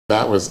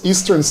That was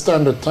Eastern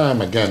Standard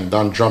Time again.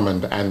 Don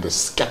Drummond and the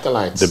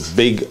Scatolites. The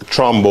big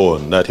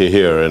trombone that you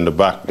hear in the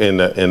back in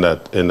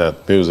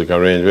that music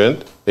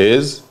arrangement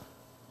is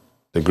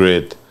the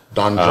great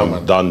Don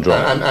Drummond. Don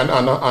Drummond.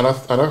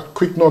 And a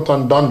quick note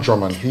on Don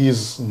Drummond.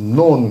 He's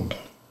known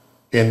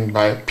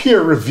by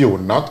peer review,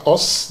 not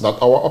us, not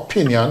our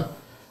opinion,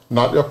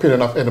 not the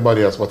opinion of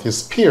anybody else, but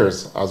his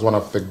peers, as one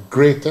of the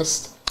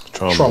greatest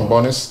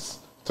trombonists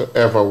to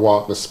ever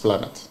walk this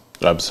planet.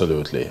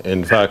 Absolutely.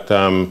 In fact,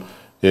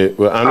 we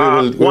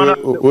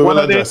will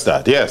address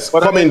that. Yes,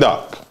 coming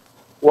back.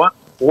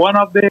 One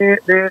of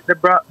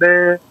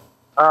the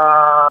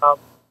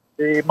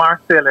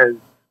Marcellus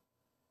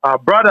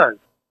brothers,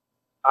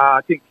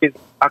 I think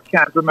I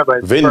can't remember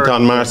his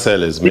Vinton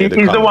Marcellus. He's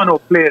the one who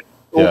plays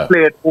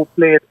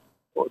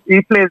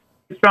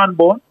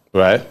trombone.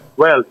 Right.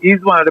 Well,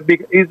 he's one of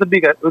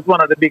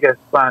the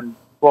biggest fans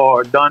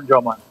for Don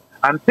Drummond,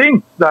 and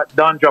thinks that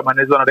Don Drummond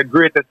is one of the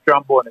greatest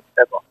trombonists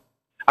ever.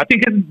 I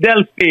think it's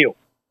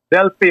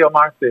Delfeo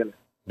Marcellus.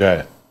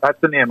 Yeah. That's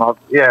the name of,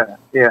 you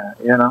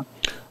know.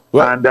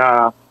 Well, and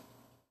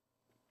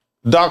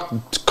Doc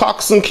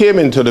Coxsone came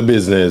into the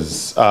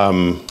business,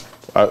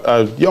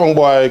 a young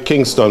boy,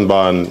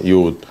 Kingston-born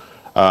youth,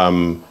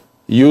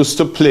 used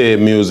to play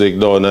music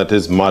down at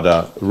his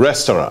mother's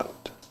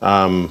restaurant.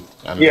 And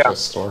liquor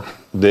store.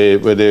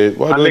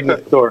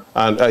 Liquor store.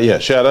 And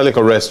she had a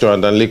liquor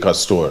restaurant and liquor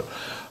store.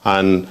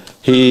 And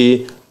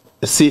he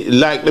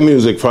liked the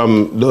music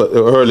from the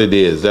early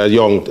days, a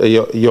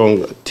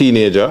young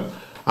teenager,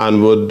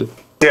 and would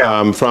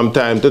from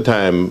time to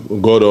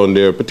time go down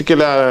there,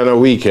 particularly on a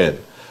weekend,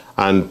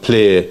 and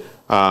play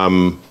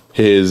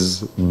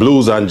his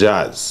blues and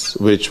jazz,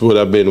 which would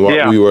have been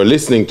what we were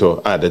listening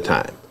to at the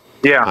time.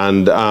 Yeah.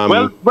 And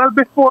well,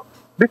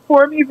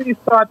 before he even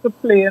started to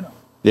play,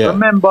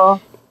 remember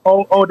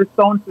how the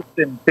sound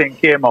system thing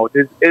came out.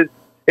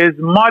 His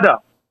mother,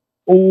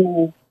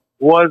 who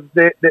was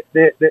the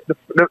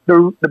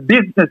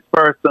business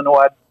person who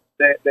had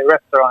the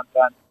restaurant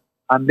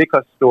and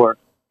liquor store.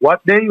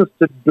 What they used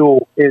to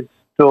do is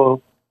to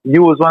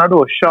use one of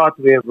those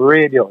shortwave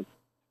radios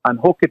and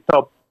hook it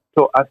up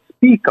to a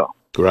speaker.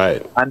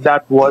 Right. And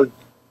that was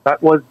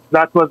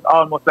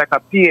almost like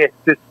a PA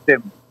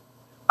system.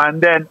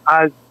 And then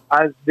as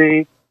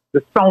the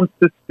sound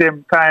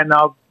system kind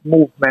of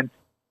movement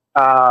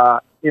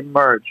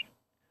emerged,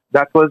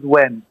 that was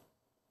when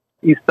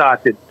he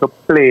started to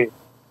play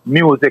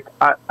music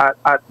at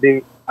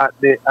the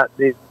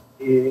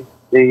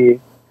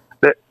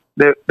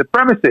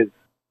premises.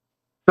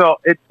 So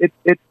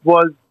it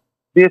was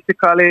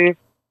basically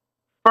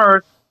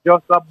first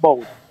just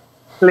about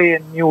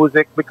playing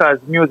music, because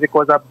music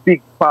was a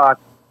big part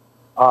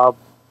of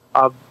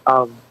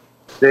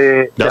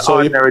the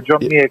ordinary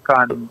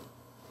Jamaican.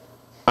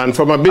 And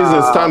from a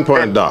business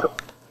standpoint, Doc,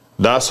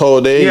 that's how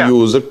they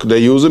use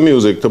the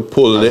music to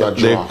pull the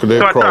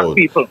crowd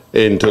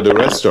into the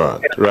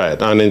restaurant,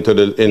 right, and into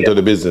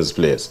the business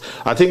place.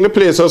 I think the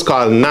place was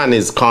called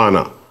Nanny's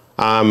Corner,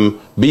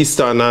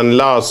 Beeston and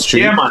Last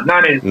Street. Yeah,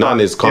 man,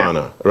 Nanny's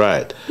Corner,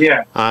 right?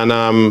 Yeah. And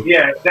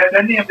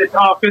the name is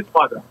off his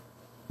mother.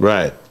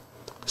 Right.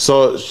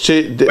 So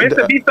she. Where's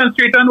the Beeston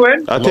Street and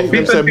when? I think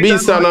it's a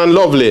Beeston and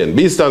Love Lane.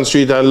 Beeston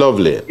Street and Love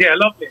Lane. Yeah,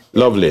 Love Lane.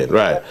 Love Lane,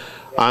 right?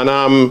 And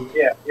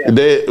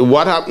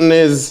what happened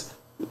is,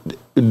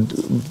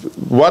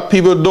 what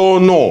people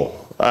don't know,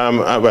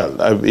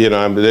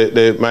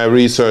 my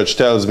research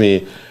tells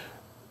me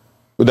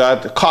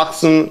that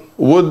Coxsone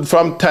would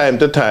from time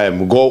to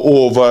time go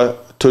over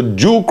to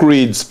Duke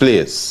Reid's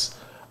place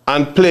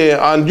and play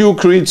on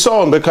Duke Reid's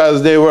sound,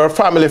 because they were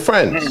family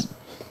friends.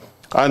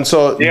 And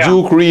so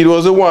Duke Reid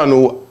was the one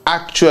who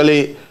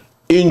actually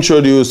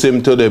introduced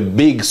him to the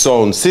big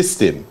sound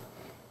system.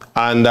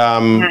 And,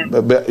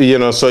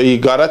 so he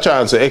got a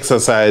chance to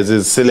exercise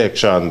his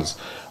selections.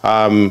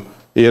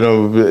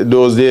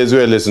 Those days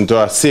we listened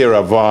to a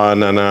Sarah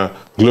Vaughan and a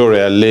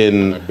Gloria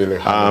Lynn,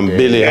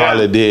 Billie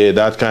Holiday,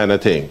 that kind of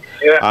thing.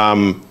 Yeah.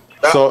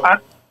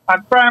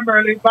 And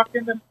primarily back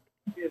in the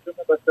days,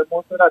 remember,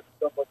 most of that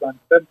stuff was on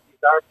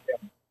 70s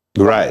RPM.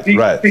 Right.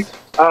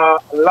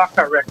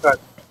 Lacquer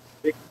records,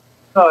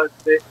 because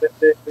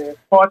the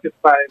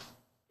 45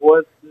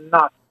 was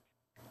not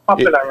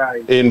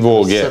popularized. In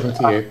vogue,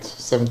 78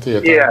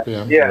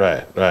 RPM.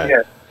 Right.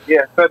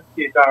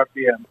 78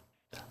 RPM.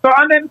 So,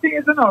 and then thing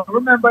is,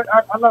 remember,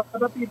 a lot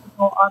of people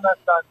don't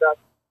understand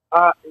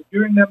that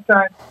during them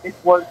times, it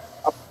was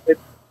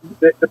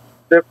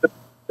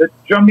the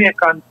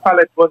Jamaican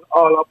palette was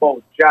all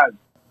about jazz.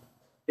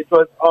 It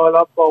was all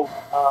about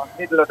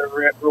middle of the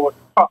road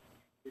pop,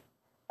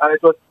 and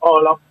it was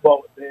all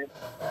about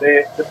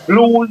the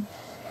blues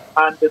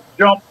and the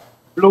jump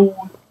blues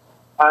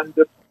and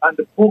the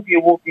boogie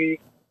woogie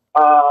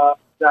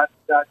that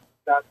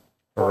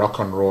rock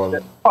and roll.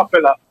 That's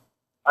popular.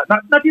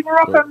 Not even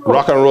rock and roll.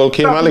 Rock and roll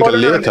came a little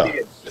later.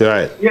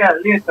 Right. Yeah,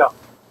 later.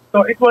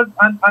 So it was,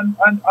 and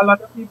a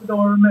lot of people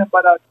don't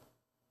remember that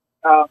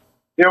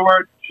there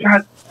were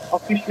jazz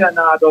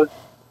aficionados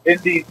in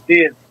these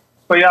days.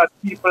 So you had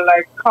people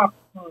like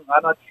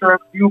I'm not sure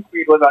if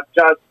Euclid was a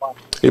jazz man.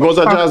 He was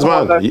a jazz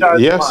man.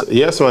 Yes, man.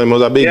 yes, man. He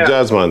was a big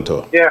jazz man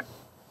too. Yeah.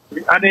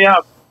 And they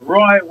have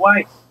Roy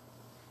White,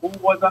 who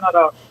was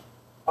another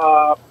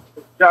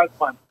jazz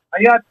man.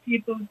 And you had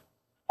people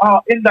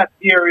in that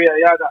area.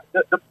 You had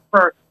the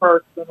first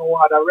person who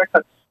had a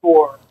record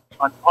store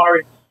on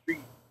Orange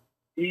Street.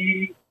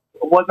 He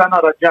was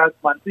another jazz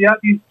man. So you had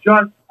these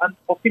jazz and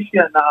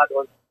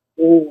aficionados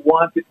who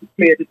wanted to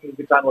play the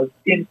music and was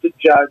into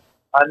jazz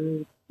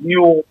and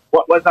knew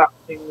what was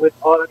happening with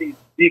all of these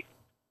big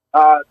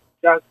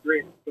jazz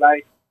greats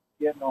like,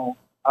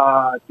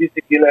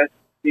 Dizzy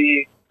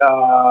Gillespie,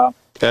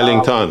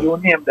 Ellington. You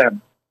name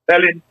them.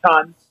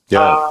 Ellington,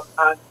 Yeah.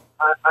 and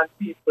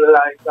people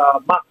like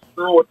Max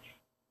Roach,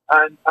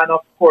 and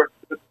of course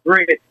the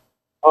great,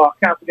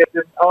 can't forget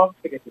him,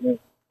 forget his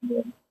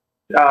name,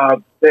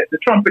 the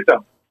trumpeter.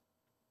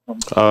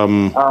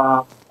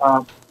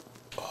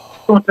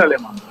 Don't tell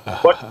him, man.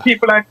 But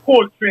people like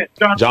Coltrane,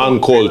 John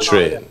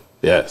Coltrane.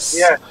 Yes.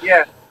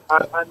 Yeah.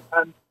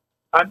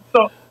 And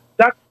so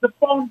that's the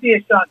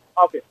foundation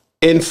of it.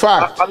 In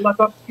fact, a lot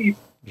of people.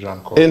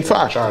 In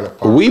fact,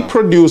 we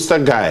produced a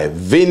guy,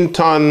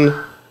 Vinton,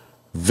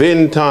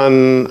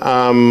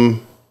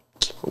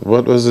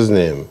 what was his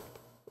name?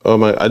 Oh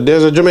my,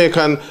 there's a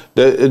Jamaican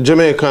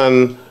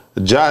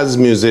jazz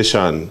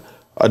musician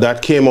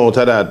that came out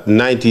of that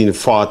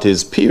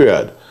 1940s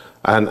period,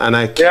 and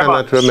I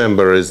cannot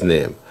remember his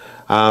name.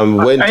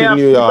 Went to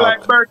New York.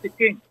 Like Bertie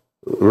King.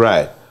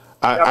 Right.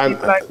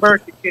 People like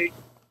Bertie King.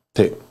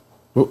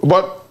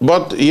 But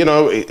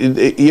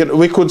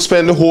we could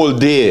spend the whole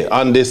day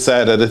on this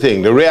side of the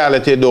thing. The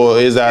reality, though,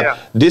 is that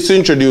this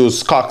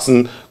introduced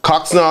Coxsone.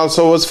 Coxsone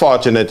also was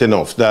fortunate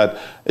enough that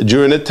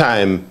during the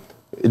time,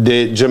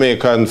 the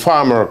Jamaican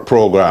farmer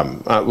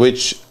program,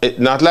 which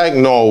not like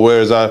now,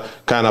 where it's a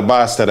kind of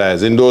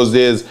bastardized. In those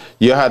days,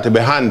 you had to be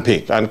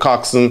handpicked, and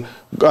Coxsone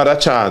got a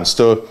chance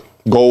to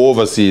go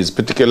overseas,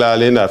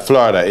 particularly in that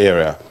Florida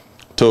area,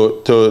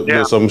 to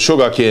do some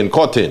sugarcane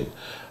cutting.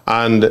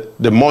 And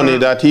the money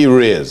that he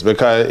raised,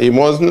 because he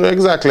wasn't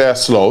exactly a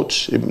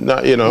slouch,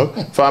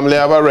 family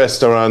have a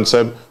restaurant,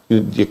 so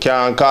you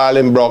can't call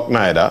him broke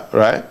neither,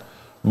 right?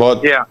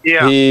 But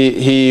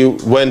he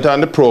went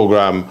on the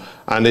program,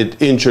 and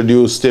it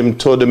introduced him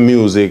to the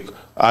music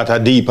at a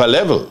deeper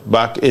level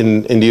back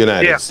in the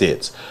United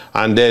States.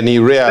 And then he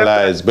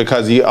realized,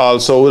 because he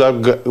also would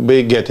have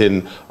been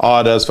getting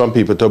orders from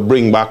people to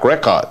bring back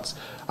records.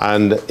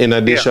 And in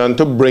addition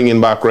to bringing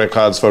back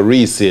records for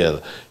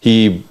resale,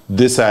 he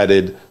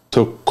decided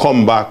to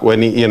come back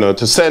when he,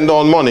 to send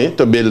on money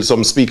to build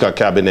some speaker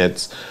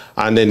cabinets.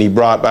 And then he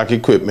brought back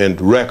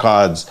equipment,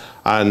 records,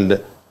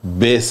 and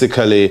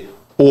basically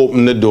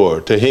opened the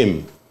door to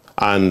him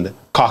and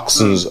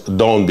Coxsone's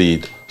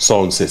downbeat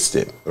sound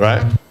system,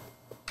 right?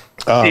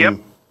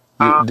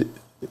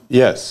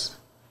 Yes.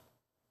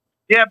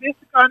 Yeah,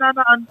 basically, and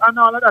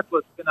all of that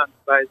was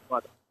financed by his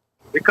mother.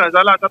 Because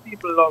a lot of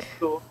people love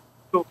to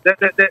they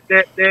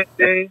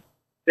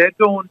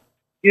don't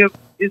give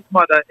his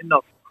mother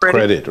enough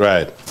credit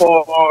right,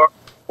 for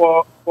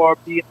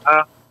being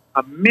a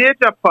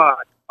major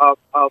part of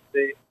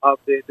the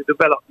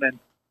development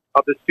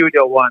of the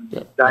Studio One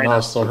dynasty. And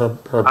also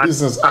her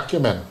business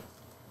acumen.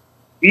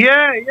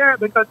 Yeah,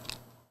 because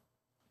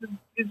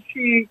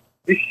she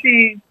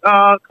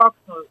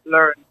Coxsone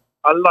learned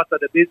a lot of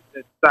the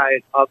business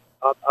side of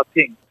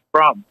things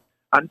from,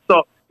 and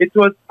so it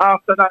was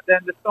after that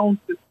then the sound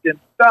system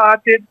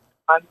started.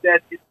 And then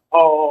it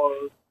all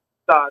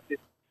started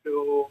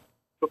to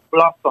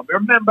blossom.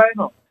 Remember,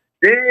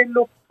 they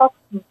look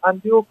Coxsone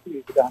and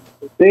Euclid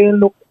dances. They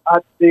look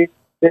at the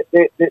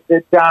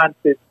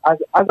dances as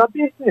a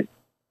business.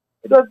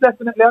 It was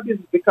definitely a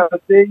business because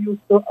they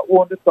used to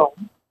own the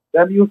sound.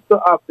 They used to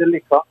have the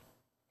liquor,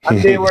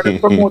 and they were the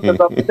promoters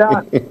of the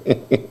dance.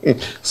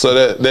 So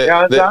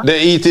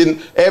they're eating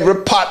every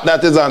pot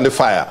that is on the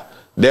fire.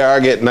 They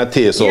are getting a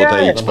taste out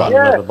of each pot.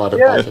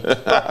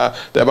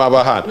 They have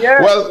a hand.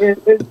 Well,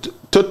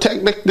 to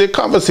take the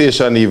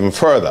conversation even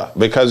further,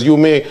 because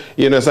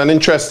it's an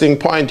interesting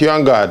point you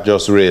and Garth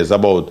just raised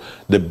about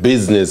the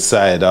business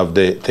side of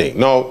the thing.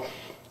 Now,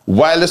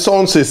 while the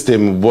sound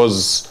system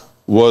was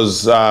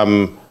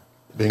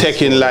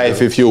taking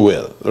life, if you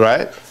will,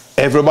 right?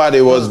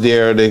 Everybody was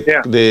there.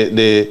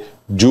 The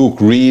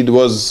Duke Reed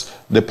was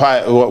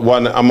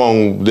one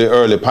among the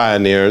early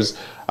pioneers.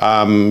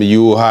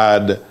 You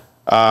had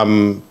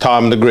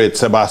Tom the Great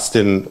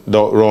Sebastian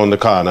around the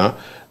corner.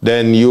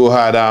 Then you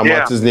had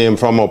what's his name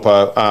from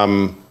upper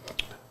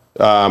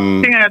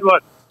King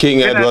Edward.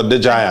 King Edward the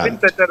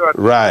Giant. Edward.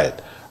 Right.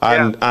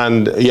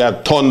 And you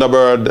had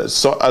Thunderbird,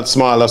 a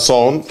smaller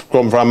sound,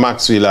 come from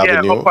Maxwell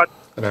Avenue.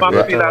 And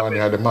then you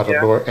had the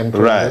Matador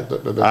entering. Right.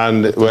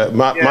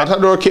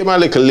 Matador came a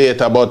little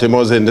later, but it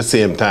was in the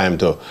same time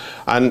too.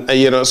 And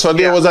so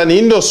there was an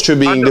industry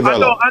being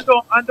developed. And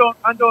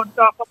don't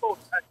talk about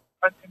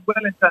in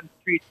Wellington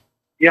Street.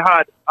 You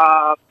had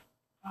oh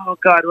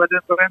God, what's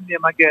his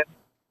name again?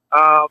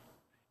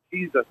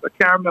 Jesus, I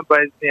can't remember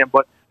his name,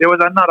 but there was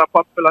another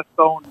popular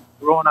sound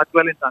grown at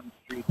Wellington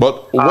Street.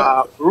 But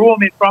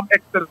Romy from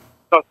Exeter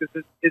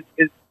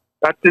is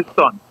that's his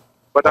son.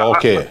 But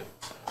okay.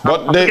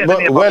 But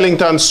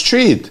Wellington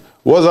Street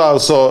was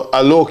also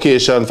a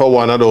location for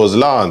one of those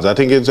lawns. I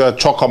think it's a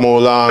Chocamo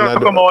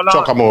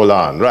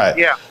lawn, right?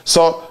 Yeah.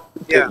 So,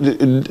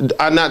 and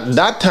at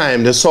that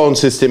time, the sound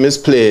system is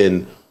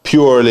playing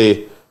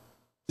purely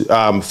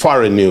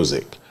foreign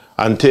music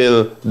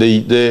until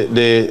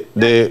the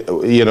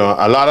you know,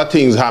 a lot of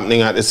things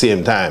happening at the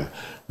same time.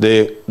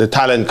 The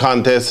talent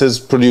contest is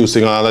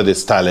producing all of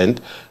this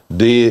talent.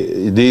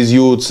 These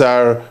youths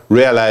are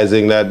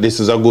realizing that this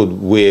is a good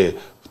way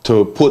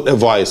to put a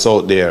voice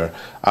out there.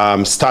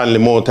 Stanley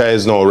Mota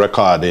is now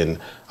recording,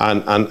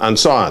 and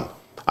so on.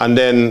 And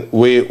then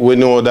we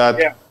know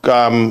that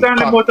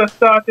Stanley Mota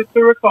started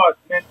to record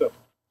Mentor.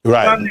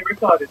 Right. Stanley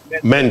recorded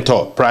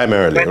Mentor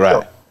primarily,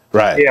 Mentor.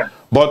 right. Yeah.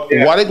 But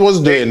what it was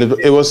doing,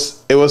 it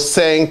was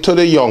saying to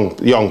the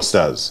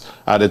youngsters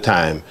at the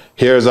time,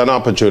 here's an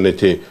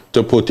opportunity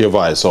to put your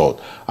voice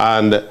out.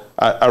 And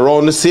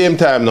around the same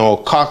time now,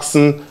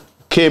 Coxsone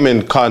came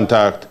in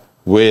contact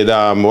with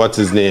what's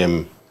his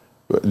name,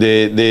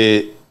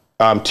 the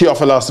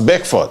Theophilus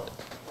Beckford,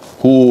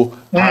 who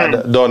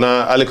had done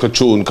a little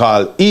tune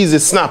called Easy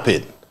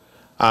Snapping.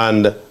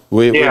 And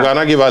we're going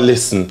to give a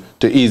listen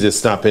to Easy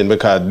Snapping,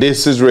 because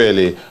this is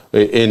really,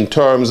 in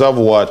terms of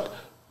what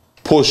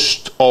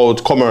pushed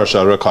out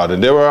commercial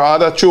recording. There were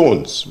other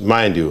tunes,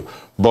 mind you,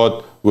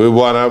 but we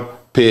want to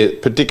pay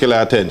particular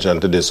attention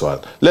to this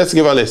one. Let's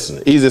give a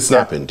listen. Easy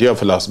Snapping,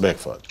 Theophilus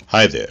Beckford.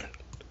 Hi there.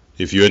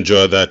 If you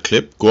enjoyed that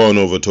clip, go on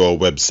over to our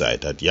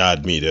website at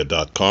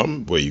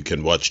yardmedia.com, where you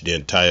can watch the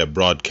entire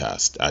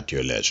broadcast at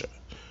your leisure.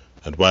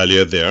 And while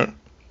you're there,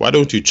 why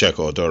don't you check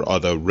out our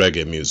other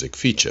reggae music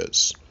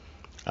features?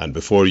 And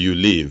before you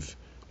leave,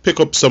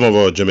 pick up some of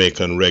our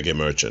Jamaican reggae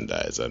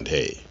merchandise, and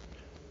hey,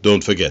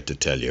 don't forget to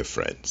tell your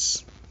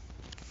friends.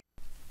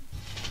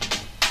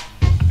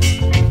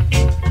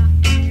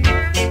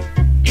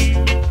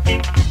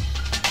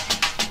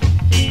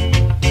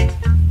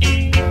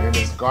 My name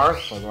is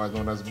Garth, otherwise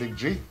known as Big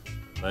G.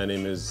 My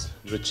name is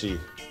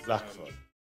Richard Blackford.